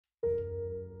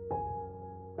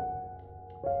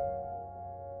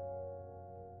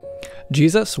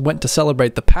Jesus went to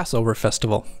celebrate the Passover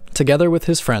festival together with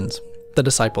his friends, the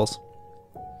disciples.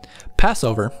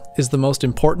 Passover is the most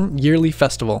important yearly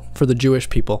festival for the Jewish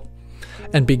people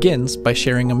and begins by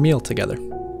sharing a meal together.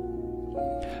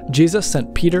 Jesus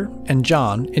sent Peter and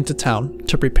John into town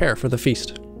to prepare for the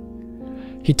feast.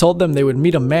 He told them they would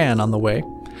meet a man on the way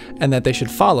and that they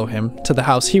should follow him to the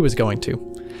house he was going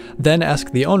to, then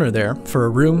ask the owner there for a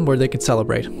room where they could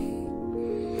celebrate.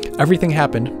 Everything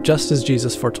happened just as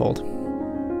Jesus foretold.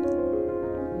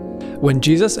 When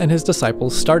Jesus and his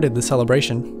disciples started the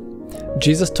celebration,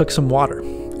 Jesus took some water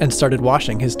and started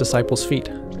washing his disciples' feet.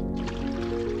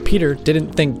 Peter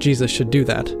didn't think Jesus should do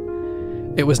that.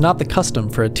 It was not the custom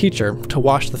for a teacher to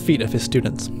wash the feet of his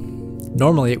students.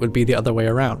 Normally it would be the other way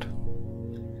around.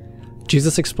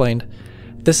 Jesus explained,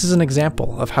 "This is an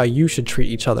example of how you should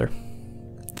treat each other.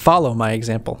 Follow my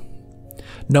example.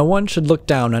 No one should look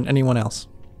down on anyone else.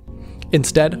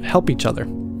 Instead, help each other.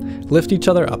 Lift each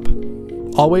other up.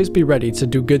 Always be ready to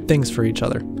do good things for each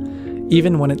other,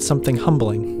 even when it's something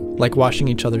humbling, like washing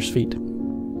each other's feet."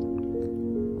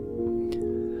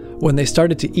 When they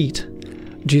started to eat,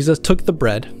 Jesus took the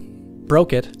bread,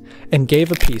 broke it, and gave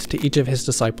a piece to each of his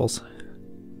disciples.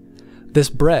 "This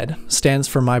bread stands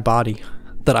for my body,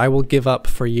 that I will give up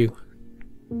for you."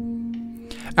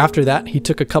 After that, he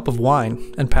took a cup of wine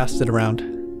and passed it around.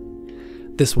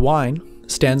 "This wine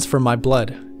stands for my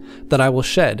blood, that I will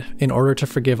shed in order to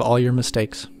forgive all your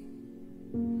mistakes."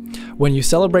 When you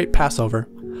celebrate Passover,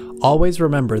 always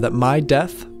remember that my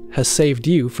death has saved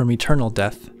you from eternal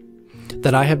death,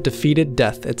 that I have defeated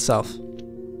death itself.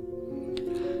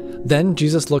 Then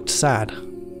Jesus looked sad,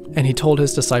 and he told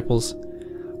his disciples,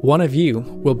 "One of you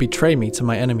will betray me to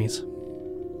my enemies."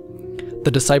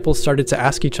 The disciples started to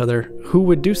ask each other who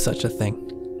would do such a thing.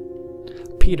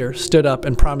 Peter stood up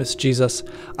and promised Jesus,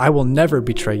 "I will never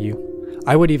betray you.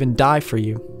 I would even die for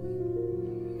you."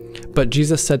 But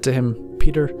Jesus said to him,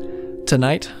 "Peter,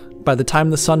 tonight, by the time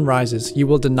the sun rises, you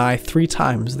will deny 3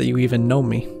 times that you even know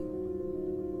me."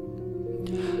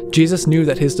 Jesus knew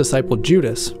that his disciple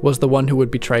Judas was the one who would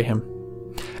betray him.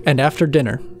 And after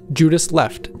dinner, Judas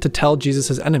left to tell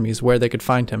Jesus' enemies where they could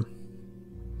find him.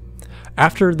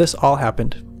 After this all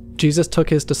happened, Jesus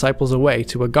took his disciples away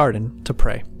to a garden to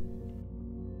pray.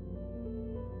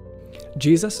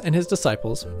 Jesus and his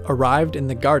disciples arrived in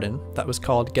the garden that was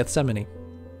called Gethsemane.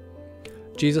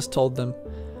 Jesus told them,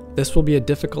 "This will be a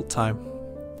difficult time.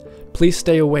 Please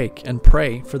stay awake and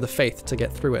pray for the faith to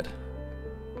get through it."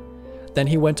 Then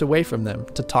he went away from them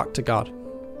to talk to God.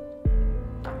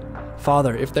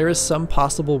 "Father, if there is some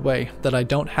possible way that I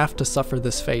don't have to suffer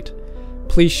this fate,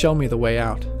 please show me the way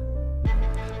out.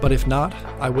 But if not,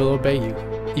 I will obey you,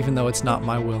 even though it's not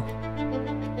my will."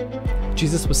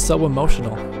 Jesus was so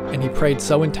emotional, and he prayed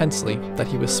so intensely that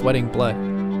he was sweating blood.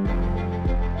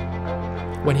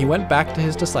 When he went back to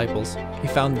his disciples, he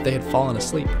found that they had fallen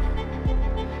asleep.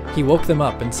 He woke them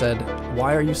up and said,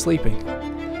 "Why are you sleeping?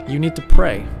 You need to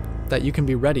pray, that you can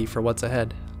be ready for what's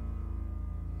ahead."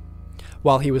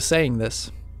 While he was saying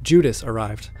this, Judas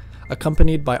arrived,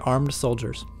 accompanied by armed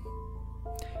soldiers.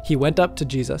 He went up to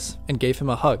Jesus and gave him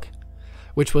a hug,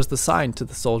 which was the sign to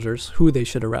the soldiers who they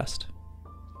should arrest.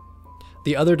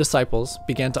 The other disciples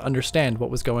began to understand what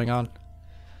was going on.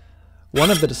 One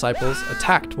of the disciples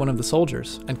attacked one of the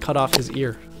soldiers and cut off his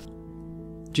ear.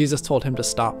 Jesus told him to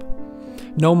stop.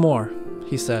 "No more,"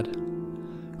 he said.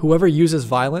 "Whoever uses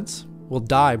violence will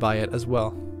die by it as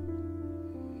well."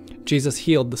 Jesus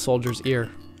healed the soldier's ear.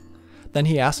 Then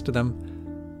he asked them,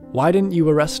 "Why didn't you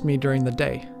arrest me during the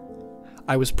day?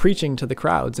 I was preaching to the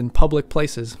crowds in public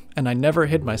places, and I never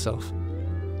hid myself.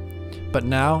 But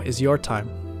now is your time,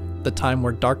 the time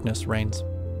where darkness reigns."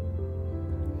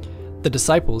 The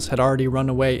disciples had already run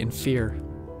away in fear,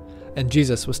 and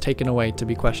Jesus was taken away to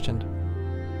be questioned.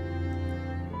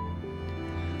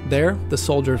 There, the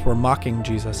soldiers were mocking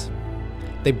Jesus.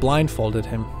 They blindfolded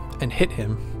him and hit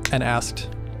him and asked,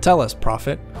 "Tell us,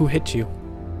 prophet, who hit you?"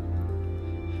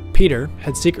 Peter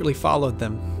had secretly followed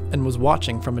them and was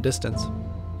watching from a distance.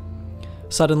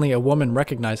 Suddenly, a woman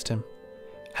recognized him.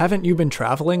 "Haven't you been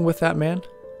traveling with that man?"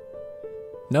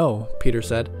 "No," Peter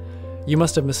said. "You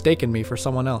must have mistaken me for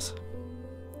someone else."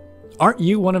 "Aren't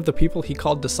you one of the people he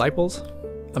called disciples?"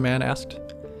 a man asked.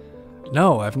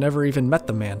 "No, I've never even met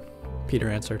the man," Peter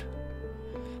answered.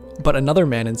 But another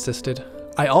man insisted,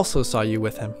 "I also saw you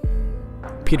with him."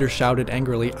 Peter shouted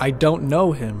angrily, "I don't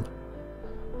know him."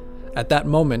 At that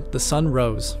moment, the sun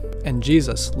rose, and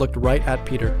Jesus looked right at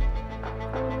Peter.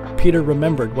 Peter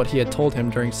remembered what he had told him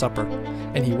during supper,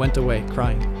 and he went away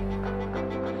crying.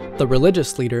 The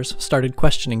religious leaders started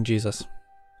questioning Jesus.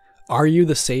 "Are you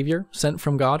the Savior sent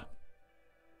from God?"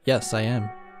 "Yes, I am,"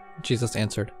 Jesus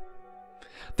answered.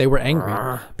 They were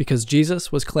angry because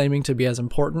Jesus was claiming to be as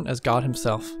important as God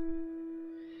himself.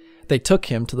 They took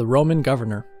him to the Roman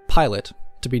governor, Pilate,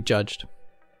 to be judged.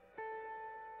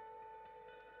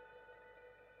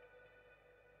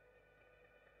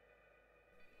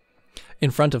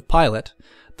 In front of Pilate,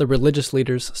 the religious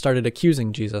leaders started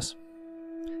accusing Jesus.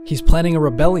 He's planning a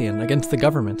rebellion against the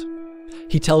government.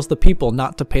 He tells the people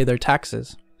not to pay their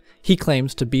taxes. He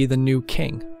claims to be the new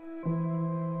king.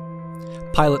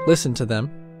 Pilate listened to them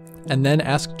and then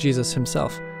asked Jesus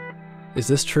himself, "Is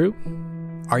this true?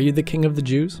 Are you the king of the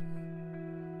Jews?"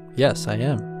 "Yes, I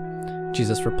am,"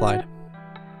 Jesus replied.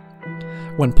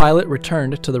 When Pilate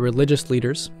returned to the religious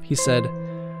leaders, he said,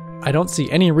 "I don't see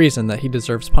any reason that he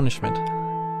deserves punishment."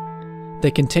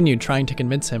 They continued trying to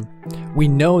convince him, "We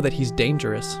know that he's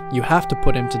dangerous. You have to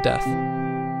put him to death."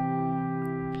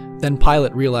 Then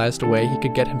Pilate realized a way he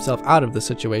could get himself out of the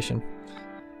situation.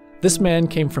 This man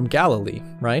came from Galilee,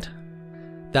 right?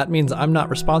 That means I'm not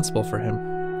responsible for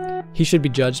him. He should be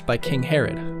judged by King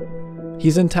Herod.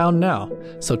 He's in town now,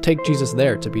 so take Jesus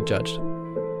there to be judged.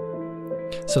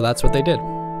 So that's what they did.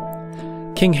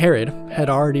 King Herod had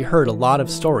already heard a lot of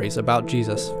stories about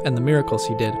Jesus and the miracles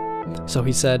he did, so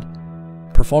he said,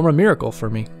 "Perform a miracle for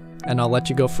me, and I'll let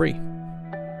you go free."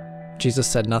 Jesus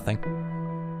said nothing.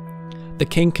 The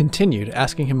king continued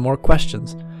asking him more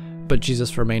questions, but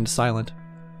Jesus remained silent.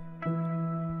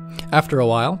 After a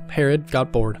while, Herod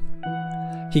got bored.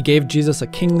 He gave Jesus a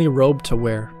kingly robe to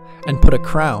wear and put a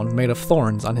crown made of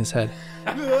thorns on his head.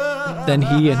 Then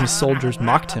he and his soldiers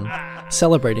mocked him,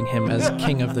 celebrating him as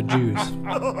King of the Jews.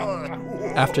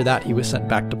 After that, he was sent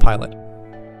back to Pilate.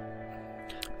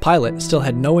 Pilate still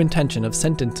had no intention of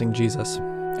sentencing Jesus,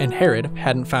 and Herod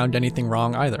hadn't found anything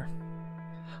wrong either.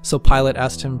 So Pilate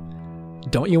asked him,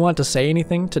 "Don't you want to say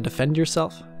anything to defend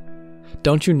yourself?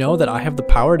 Don't you know that I have the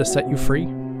power to set you free?"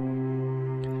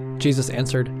 Jesus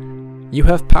answered, "You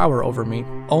have power over me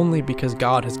only because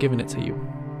God has given it to you."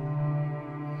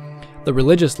 The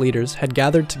religious leaders had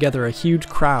gathered together a huge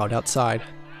crowd outside,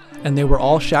 and they were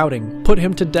all shouting, "Put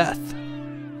him to death!"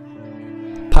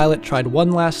 Pilate tried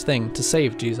one last thing to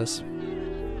save Jesus.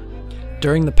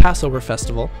 During the Passover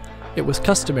festival, it was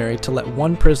customary to let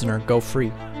one prisoner go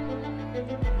free.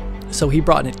 So he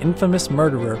brought an infamous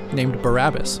murderer named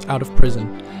Barabbas out of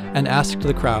prison and asked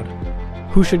the crowd,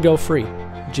 "Who should go free,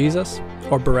 Jesus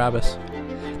or Barabbas?"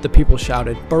 The people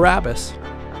shouted, "Barabbas!"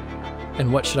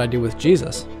 "And what should I do with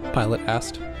Jesus?" Pilate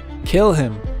asked. "Kill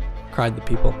him!" cried the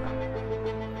people.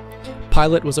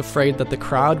 Pilate was afraid that the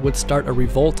crowd would start a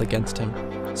revolt against him,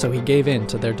 so he gave in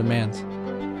to their demands.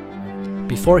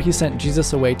 Before he sent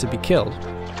Jesus away to be killed,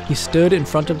 he stood in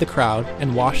front of the crowd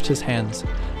and washed his hands,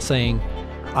 saying,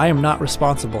 "I am not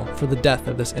responsible for the death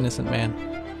of this innocent man."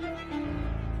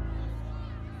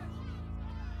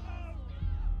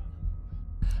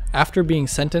 After being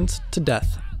sentenced to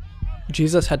death,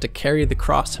 Jesus had to carry the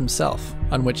cross himself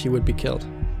on which he would be killed.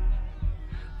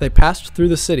 They passed through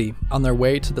the city on their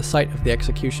way to the site of the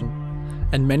execution,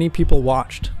 and many people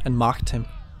watched and mocked him.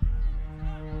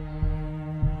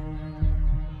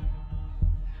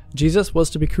 Jesus was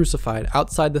to be crucified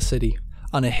outside the city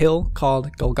on a hill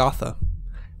called Golgotha,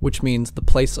 which means the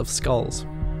place of skulls.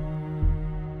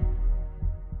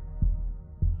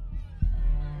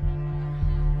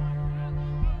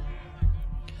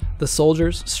 The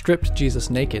soldiers stripped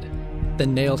Jesus naked,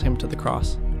 then nailed him to the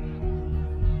cross.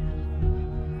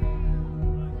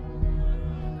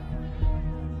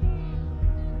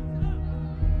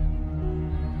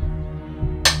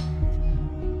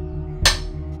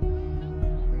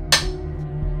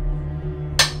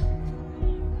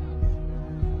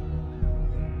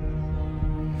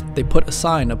 They put a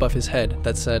sign above his head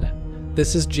that said,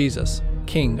 "This is Jesus,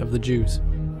 King of the Jews."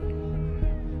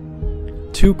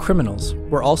 Two criminals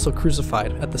were also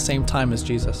crucified at the same time as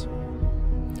Jesus.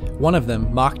 One of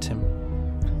them mocked him.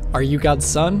 "Are you God's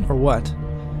son or what?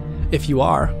 If you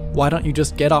are, why don't you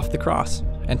just get off the cross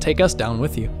and take us down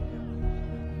with you?"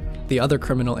 The other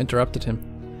criminal interrupted him.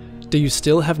 "Do you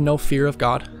still have no fear of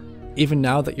God, even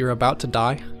now that you're about to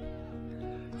die?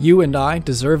 You and I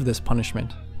deserve this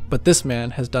punishment, but this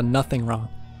man has done nothing wrong."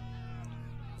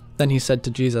 Then he said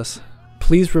to Jesus,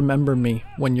 "Please remember me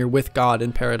when you're with God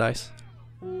in paradise."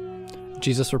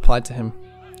 Jesus replied to him,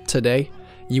 "Today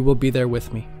you will be there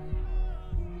with me."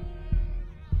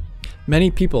 Many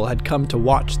people had come to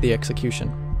watch the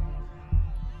execution.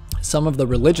 Some of the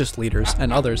religious leaders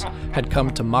and others had come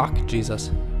to mock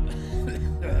Jesus.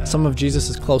 Some of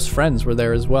Jesus' close friends were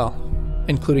there as well,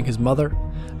 including his mother,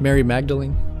 Mary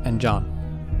Magdalene, and John.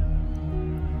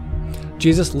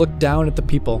 Jesus looked down at the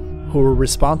people who were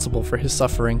responsible for his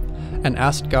suffering and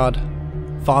asked God,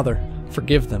 "Father,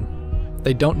 forgive them.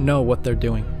 They don't know what they're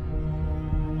doing."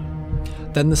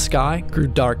 Then the sky grew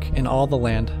dark in all the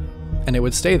land, and it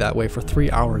would stay that way for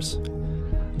 3 hours.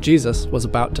 Jesus was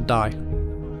about to die.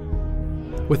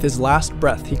 With his last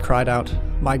breath, he cried out,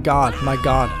 my God,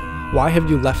 why have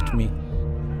you left me?"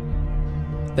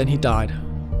 Then he died,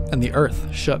 and the earth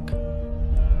shook.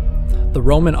 The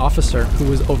Roman officer who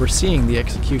was overseeing the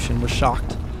execution was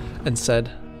shocked and said,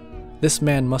 "This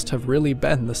man must have really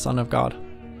been the Son of God."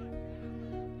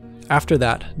 After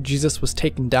that, Jesus was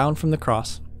taken down from the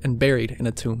cross and buried in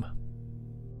a tomb.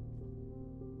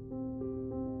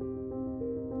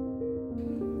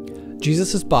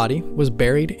 Jesus' body was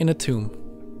buried in a tomb,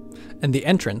 and the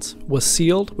entrance was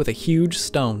sealed with a huge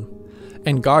stone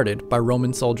and guarded by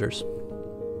Roman soldiers.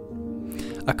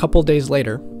 A couple days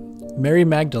later, Mary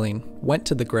Magdalene went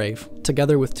to the grave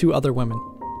together with 2 other women.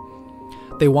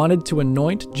 They wanted to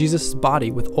anoint Jesus'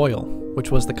 body with oil,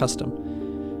 which was the custom.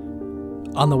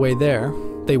 On the way there,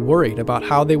 they worried about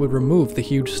how they would remove the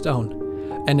huge stone,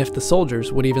 and if the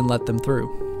soldiers would even let them through.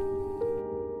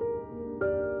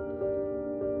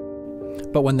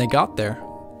 But when they got there,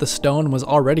 the stone was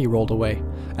already rolled away,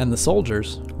 and the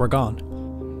soldiers were gone.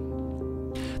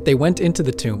 They went into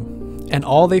the tomb, and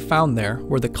all they found there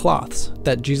were the cloths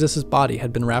that Jesus' body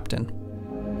had been wrapped in.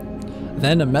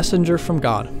 Then a messenger from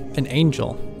God, an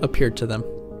angel, appeared to them.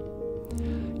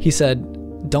 He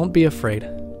said, "Don't be afraid.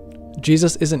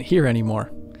 Jesus isn't here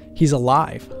anymore. He's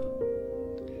alive."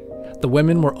 The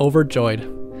women were overjoyed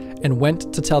and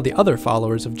went to tell the other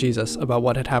followers of Jesus about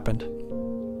what had happened.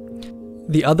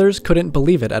 The others couldn't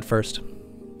believe it at first.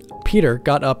 Peter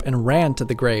got up and ran to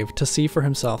the grave to see for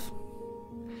himself.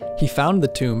 He found the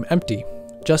tomb empty,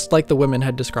 just like the women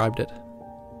had described it.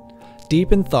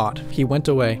 Deep in thought, he went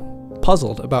away,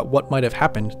 puzzled about what might have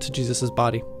happened to Jesus'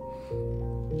 body.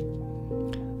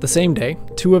 The same day,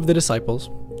 2 of the disciples,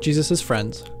 Jesus'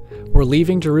 friends, were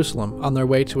leaving Jerusalem on their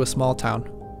way to a small town.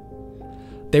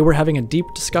 They were having a deep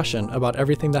discussion about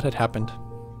everything that had happened.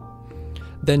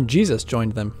 Then Jesus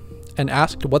joined them and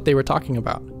asked what they were talking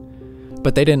about,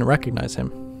 but they didn't recognize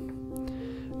him.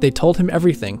 They told him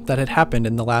everything that had happened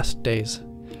in the last days,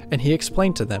 and he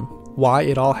explained to them why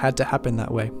it all had to happen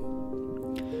that way.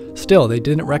 Still, they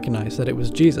didn't recognize that it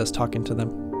was Jesus talking to them.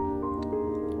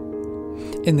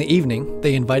 In the evening,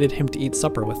 they invited him to eat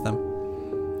supper with them.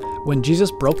 When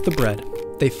Jesus broke the bread,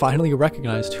 they finally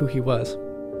recognized who he was.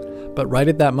 But right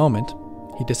at that moment,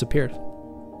 he disappeared.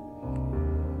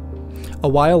 A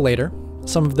while later,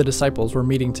 some of the disciples were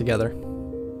meeting together.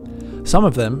 Some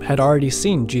of them had already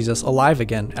seen Jesus alive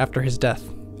again after his death,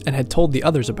 and had told the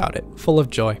others about it, full of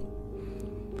joy.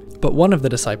 But one of the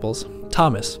disciples,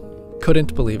 Thomas,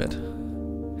 couldn't believe it.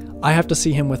 "I have to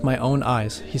see him with my own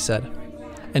eyes," he said,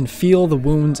 "and feel the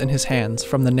wounds in his hands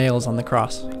from the nails on the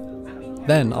cross.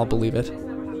 Then I'll believe it."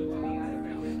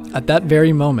 At that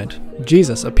very moment,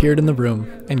 Jesus appeared in the room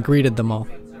and greeted them all.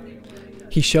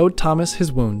 He showed Thomas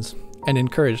his wounds and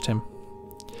encouraged him.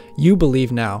 "You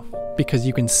believe now, because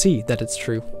you can see that it's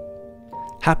true.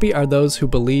 Happy are those who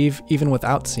believe even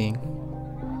without seeing."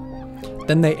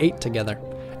 Then they ate together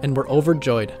and were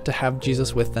overjoyed to have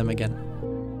Jesus with them again.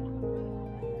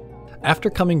 After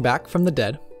coming back from the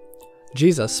dead,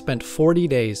 Jesus spent 40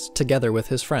 days together with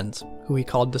his friends, who he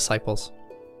called disciples.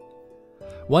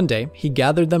 One day, he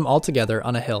gathered them all together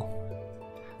on a hill.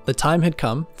 The time had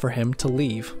come for him to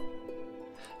leave.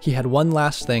 He had one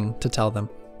last thing to tell them.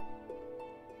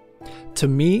 "To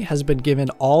me has been given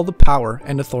all the power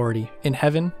and authority in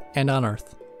heaven and on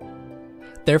earth.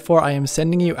 Therefore I am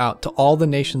sending you out to all the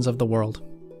nations of the world.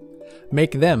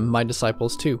 Make them my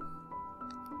disciples too.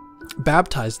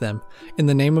 Baptize them in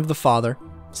the name of the Father,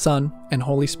 Son, and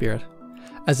Holy Spirit,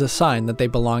 as a sign that they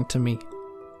belong to me.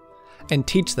 And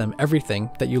teach them everything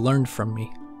that you learned from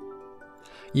me.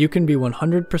 You can be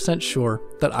 100% sure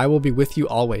that I will be with you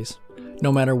always,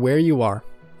 no matter where you are,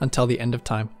 until the end of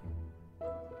time."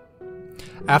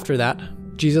 After that,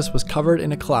 Jesus was covered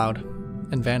in a cloud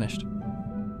and vanished.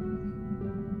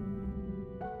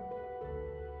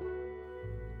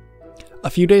 A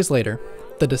few days later,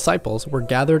 the disciples were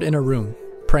gathered in a room,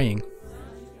 praying.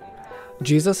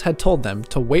 Jesus had told them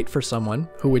to wait for someone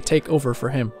who would take over for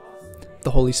him,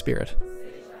 the Holy Spirit.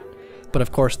 But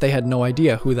of course, they had no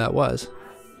idea who that was.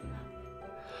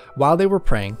 While they were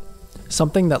praying,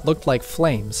 something that looked like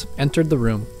flames entered the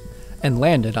room and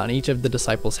landed on each of the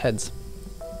disciples' heads.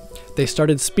 They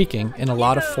started speaking in a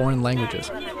lot of foreign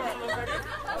languages.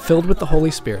 Filled with the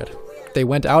Holy Spirit, they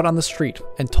went out on the street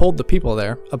and told the people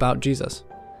there about Jesus.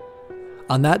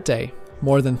 On that day,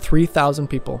 more than 3,000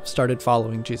 people started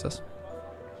following Jesus.